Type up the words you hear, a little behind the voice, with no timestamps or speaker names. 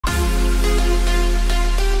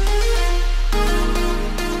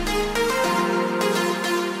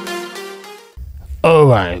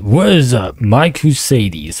Alright, what is up? Mike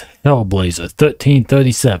Crusaders,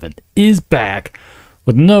 HellBlazer1337 is back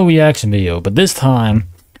with no reaction video, but this time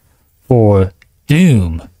for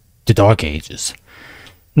Doom, the Dark Ages.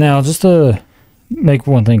 Now, just to make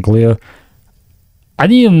one thing clear, I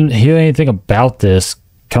didn't even hear anything about this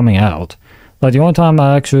coming out. Like, the only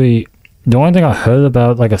thing I heard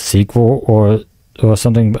about, like, a sequel or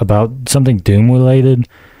something about something Doom related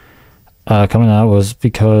coming out was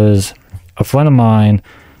because a friend of mine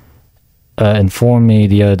informed me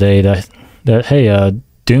the other day that hey,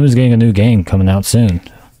 Doom is getting a new game coming out soon.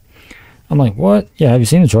 I'm like, what? Yeah, have you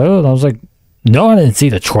seen the trailer? And I was like, no, I didn't see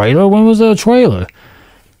the trailer. When was the trailer?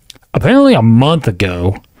 Apparently a month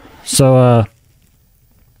ago. So,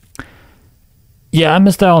 yeah, I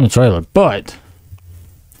missed out on the trailer, but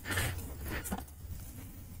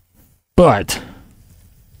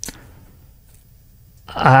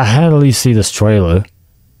I had to at least see this trailer,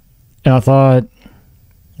 and I thought,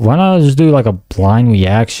 why not just do like a blind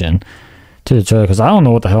reaction to the trailer, because I don't know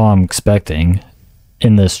what the hell I'm expecting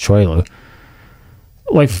in this trailer.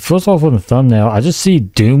 Like, first off, with the thumbnail, I just see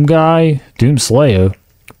Doom Slayer,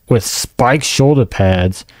 with spiked shoulder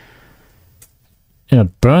pads in a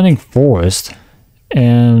burning forest,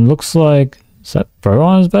 and looks like, is that fur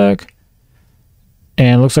on his back?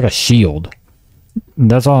 And it looks like a shield.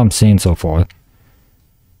 That's all I'm seeing so far.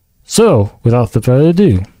 So, without further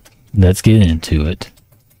ado, let's get into it.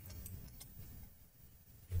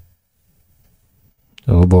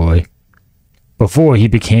 Oh boy. Before he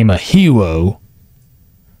became a hero,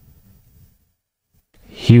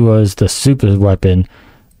 he was the super weapon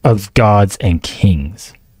of gods and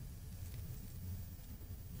kings.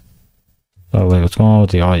 Oh wait, what's going on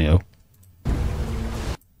with the audio?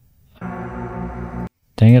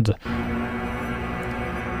 Dang it.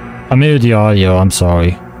 I muted the audio, I'm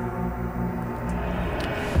sorry.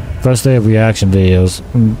 First day of reaction videos.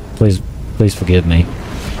 Please forgive me.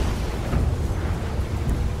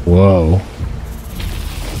 Whoa.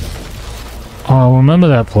 Oh, remember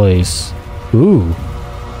that place. Ooh.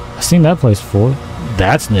 I've seen that place before.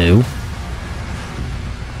 That's new.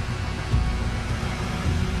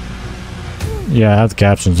 Yeah, I have the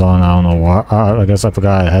captions on. I don't know why. I guess I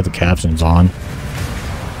forgot I had the captions on.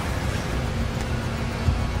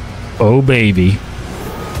 Oh, baby.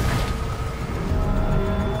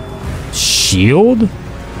 Shield?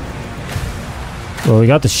 Well, we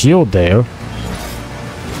got the shield there.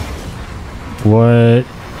 What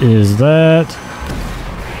is that?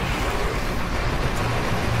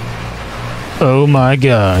 Oh my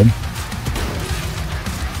god.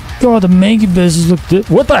 God, the manky business look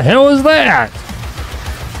what the hell is that?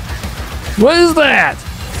 What is that?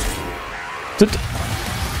 The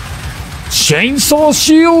chainsaw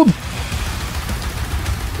shield?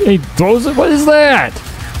 He throws it? What is that?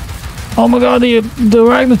 Oh my god, the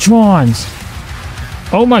Ragnatrons.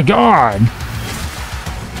 Oh my god.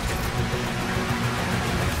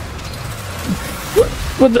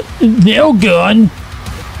 What the nail gun?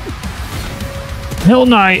 Hell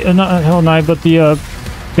Knight, not Hell Knight, but the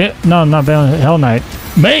no, not Hell Knight.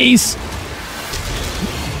 Mace.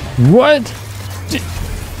 What?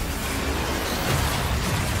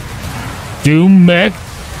 Doom mech?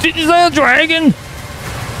 Is that a dragon?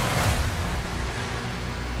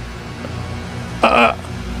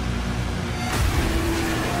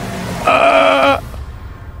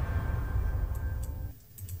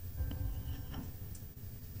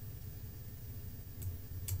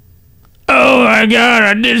 Oh my god,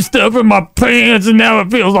 I did stuff in my pants and now it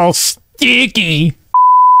feels all sticky.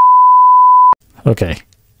 Okay.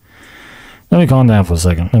 Let me calm down for a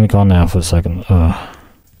second.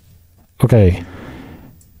 Okay.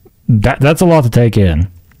 That's a lot to take in.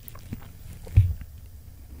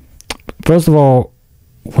 First of all,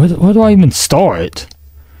 where do I even start?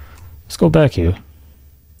 Let's go back here.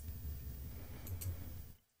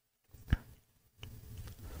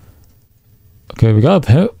 Okay, we got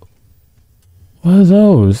a what are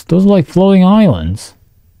those? Those are like floating islands.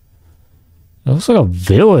 It looks like a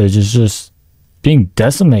village is just being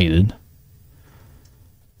decimated.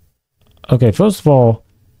 Okay, first of all,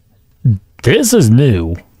 this is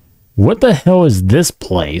new. What the hell is this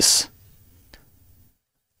place?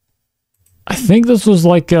 I think this was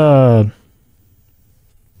like I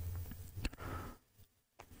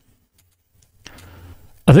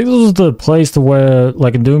think this was the place to where,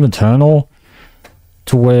 like in Doom Eternal,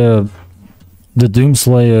 to where the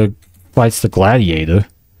Doomslayer fights the Gladiator.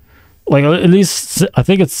 Like, at least, I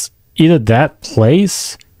think it's either that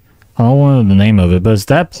place, I don't know the name of it, but it's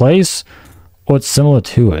that place, or it's similar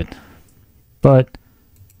to it. But,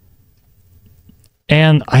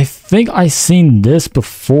 and I think I seen this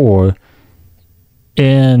before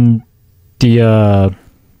in the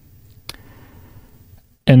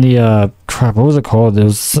crap, what was it called? It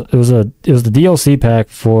was the DLC pack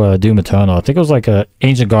for Doom Eternal. I think it was like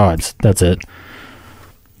Ancient Gods. That's it.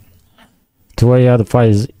 To where you had to fight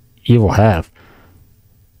his evil half.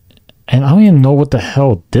 And I don't even know what the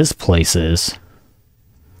hell this place is.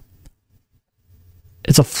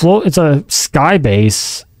 It's a sky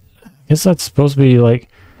base. I guess that's supposed to be like,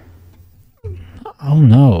 I don't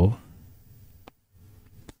know.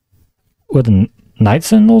 What the Night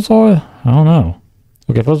Sentinels are? I don't know.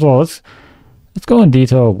 Okay, first of all, let's go in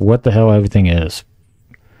detail of what the hell everything is.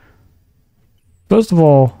 First of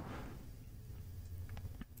all,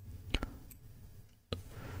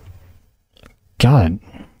 God,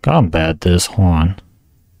 I'm bad at this. Hold on.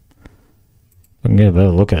 I can get a better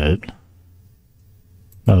look at it.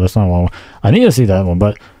 No, that's not one. I need to see that one,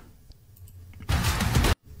 but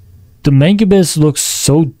the Mancubus looks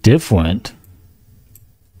so different.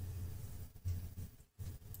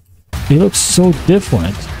 He looks so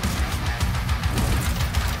different.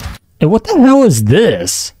 And what the hell is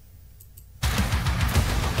this?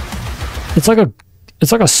 It's like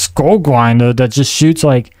a skull grinder that just shoots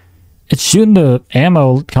like, it's shooting the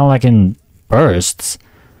ammo kind of like in bursts,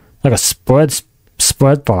 like a spread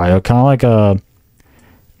fire, kind of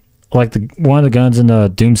like one of the guns in the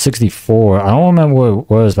Doom 64. I don't remember what it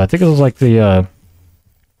was, but I think it was like the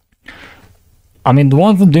I mean, the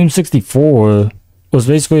one from Doom 64 was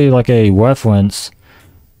basically like a reference.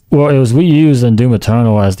 Well, it was reused in Doom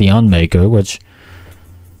Eternal as the Unmaker, which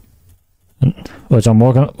I'm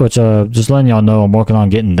working, just letting y'all know I'm working on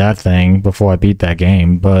getting that thing before I beat that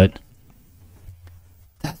game. But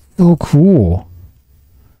that's so cool.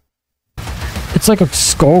 It's like a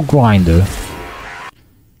skull grinder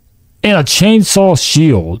and a chainsaw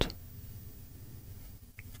shield.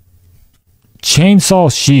 Chainsaw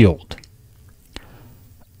shield.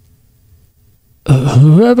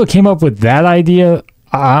 Whoever came up with that idea,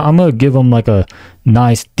 I'm gonna give them like a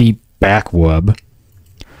nice deep back rub,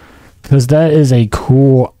 because that is a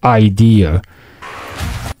cool idea.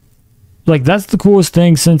 Like, that's the coolest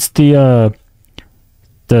thing since the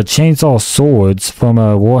chainsaw swords from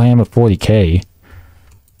Warhammer 40k.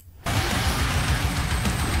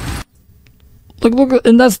 Look,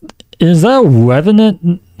 and is that a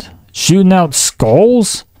Revenant shooting out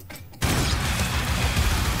skulls?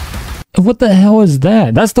 What the hell is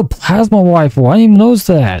that? That's the plasma rifle. I didn't even notice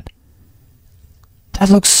that. That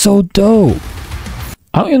looks so dope.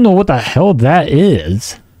 I don't even know what the hell that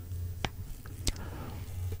is.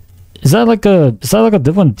 Is that like a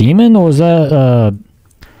different demon, or is that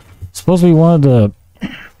supposed to be one of the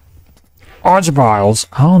Archviles?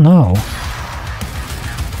 I don't know.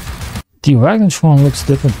 The Arachnotron looks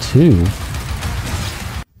different too.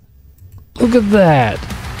 Look at that.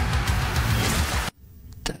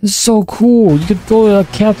 That is so cool. You could throw it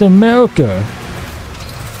at Captain America.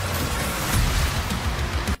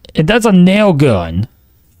 And that's a nail gun.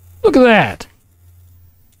 Look at that.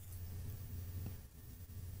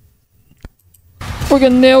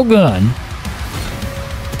 Friggin' nail gun.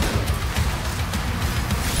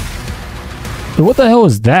 What the hell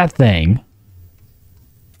is that thing?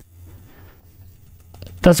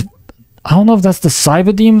 That's, I don't know if that's the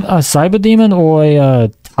cyber demon or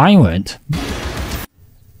a tyrant.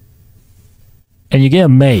 And you get a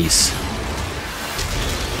mace.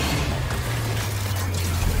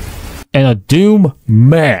 And a Doom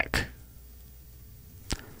mech.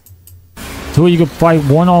 So you can fight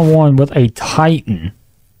one-on-one with a Titan.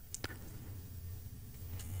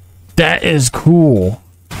 That is cool.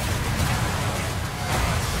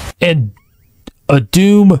 And a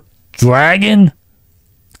Doom dragon.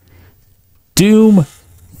 Doom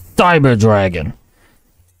Cyber Dragon.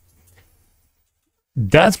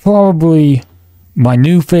 That's probably my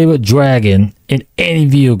new favorite dragon in any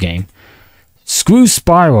video game. Screw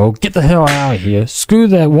Spyro, get the hell out of here. Screw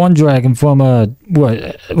that one dragon from what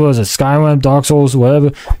was it, Skyrim, Dark Souls,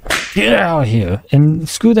 whatever. Get out of here. And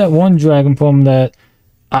screw that one dragon from that,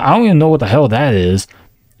 I don't even know what the hell that is.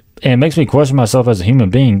 And it makes me question myself as a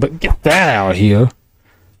human being, but get that out of here.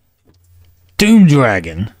 Doom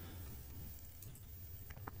Dragon.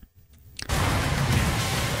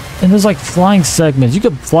 And there's like flying segments. You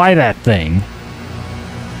could fly that thing.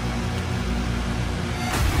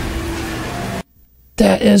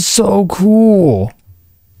 That is so cool.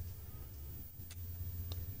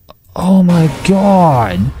 Oh my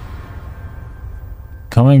god.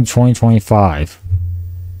 Coming 2025.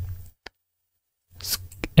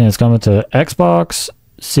 And it's coming to Xbox,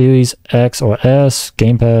 Series X or S,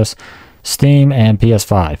 Game Pass, Steam, and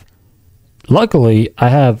PS5. Luckily, I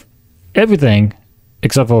have everything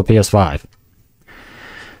except for PS5.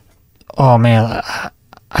 Oh man,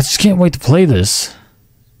 I just can't wait to play this.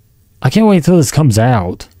 I can't wait till this comes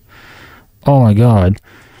out. Oh my god.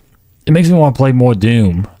 It makes me want to play more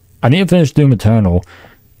Doom. I need to finish Doom Eternal.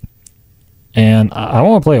 And I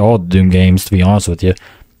want to play all the Doom games, to be honest with you.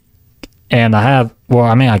 And I have, well,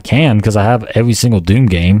 I mean, I can, because I have every single Doom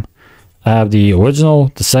game. I have the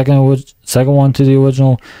original, the second one to the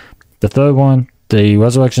original, the third one, the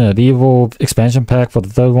Resurrection of Evil expansion pack for the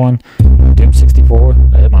third one, Doom 64,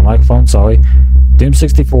 I hit my microphone, sorry, Doom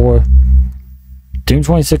 64, Doom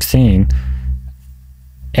 2016,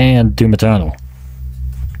 and Doom Eternal.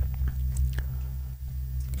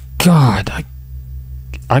 God,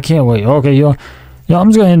 I can't wait. Okay, yo, I'm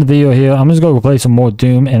just going to end the video here. I'm just going to play some more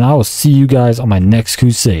Doom, and I will see you guys on my next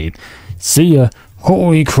crusade. See ya.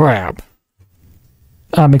 Holy crap.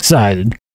 I'm excited.